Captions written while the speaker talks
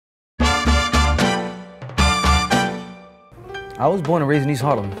I was born and raised in East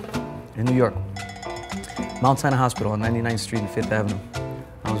Harlem, in New York. Mount Sinai Hospital on 99th Street and 5th Avenue.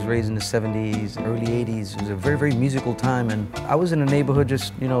 I was raised in the 70s, early 80s. It was a very, very musical time, and I was in a neighborhood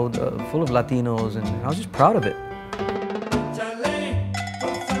just, you know, full of Latinos, and I was just proud of it.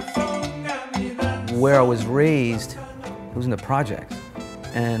 Where I was raised, it was in the projects,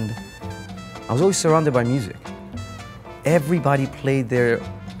 and I was always surrounded by music. Everybody played their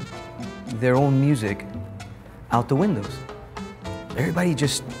own music out the windows. Everybody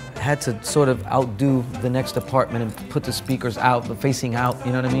just had to sort of outdo the next apartment and put the speakers out, facing out,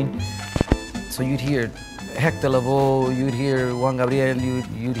 you know what I mean? So you'd hear Hector Lavoe, you'd hear Juan Gabriel,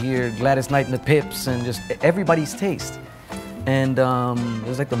 you'd hear Gladys Knight and the Pips, and just everybody's taste. And it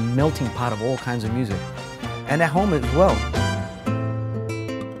was like the melting pot of all kinds of music. And at home as well.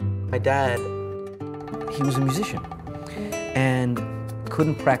 My dad, he was a musician and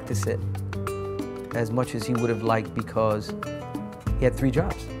couldn't practice it as much as he would have liked because he had 3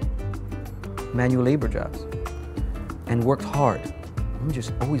 jobs. Manual labor jobs, and worked hard. I'm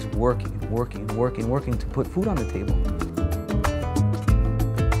just always working to put food on the table.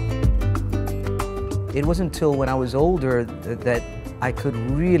 It wasn't until when I was older that I could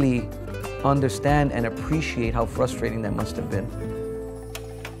really understand and appreciate how frustrating that must have been.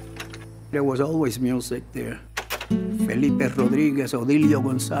 There was always music there. Felipe Rodriguez, Odilio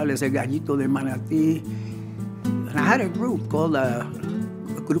González, El Gallito de Manatí. And I had a group called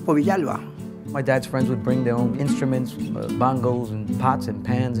Grupo Villalba. My dad's friends would bring their own instruments, bongos and pots and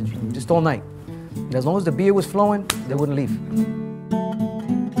pans, and just all night. And as long as the beer was flowing, they wouldn't leave.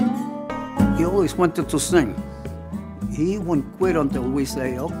 He always wanted to sing. He wouldn't quit until we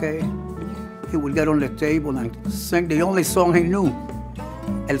say, okay. He would get on the table and sing the only song he knew,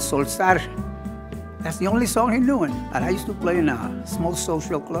 El Solstar. That's the only song he knew. And I used to play in small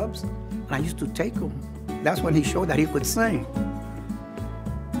social clubs, and I used to take him. That's when he showed that he could sing.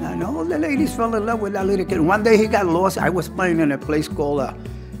 And all the ladies fell in love with that little kid. One day he got lost. I was playing in a place called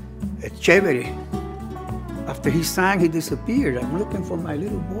Chevere. After he sang, he disappeared. I'm looking for my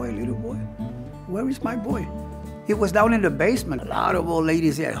little boy. Where is my boy? He was down in the basement. A lot of old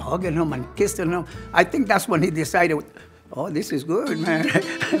ladies there hugging him and kissing him. I think that's when he decided, oh, this is good, man.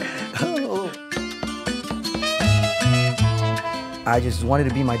 Oh. I just wanted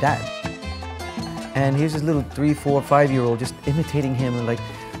to be my dad. And here's this little 3, 4, 5-year-old just imitating him and like,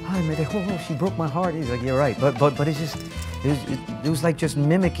 "Ay, me dejó, oh, she broke my heart." He's like, "You're right," but it's just, it was like just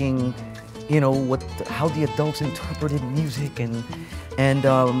mimicking, you know, how the adults interpreted music, and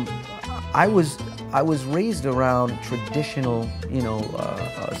I was raised around traditional, you know,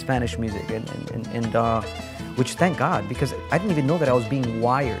 Spanish music, and which thank God, because I didn't even know that I was being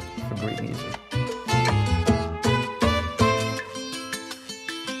wired for great music.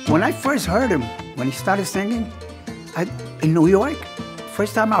 When I first heard him, when he started singing, in New York,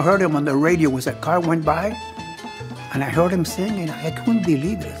 first time I heard him on the radio was a car went by, and I heard him singing. I couldn't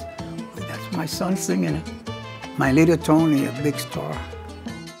believe it. That's my son singing. My little Tony, a big star.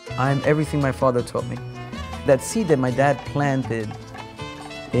 I'm everything my father taught me. That seed that my dad planted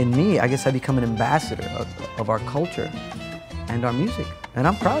in me, I guess I become an ambassador of our culture and our music, and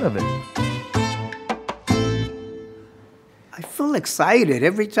I'm proud of it. I feel excited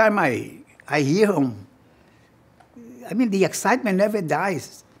every time I hear him. I mean, the excitement never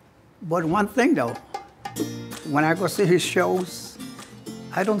dies. But one thing though, when I go see his shows,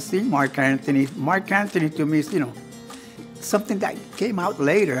 I don't see Marc Anthony. Marc Anthony to me is, you know, something that came out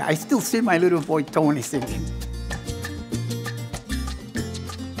later. I still see my little boy Tony singing.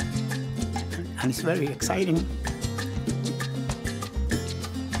 And it's very exciting.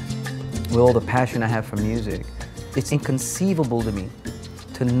 With all the passion I have for music, it's inconceivable to me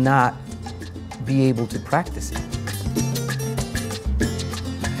to not be able to practice it.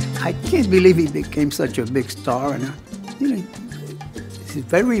 I can't believe he became such a big star, and you know, it's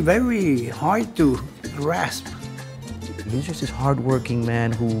very, very hard to grasp. He's just this hardworking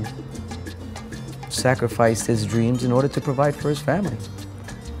man who sacrificed his dreams in order to provide for his family.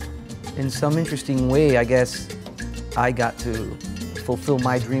 In some interesting way, I guess, I got to fulfill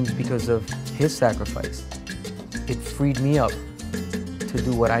my dreams because of his sacrifice. It freed me up to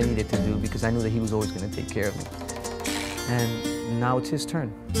do what I needed to do because I knew that he was always going to take care of me. And now it's his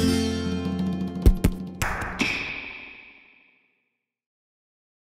turn.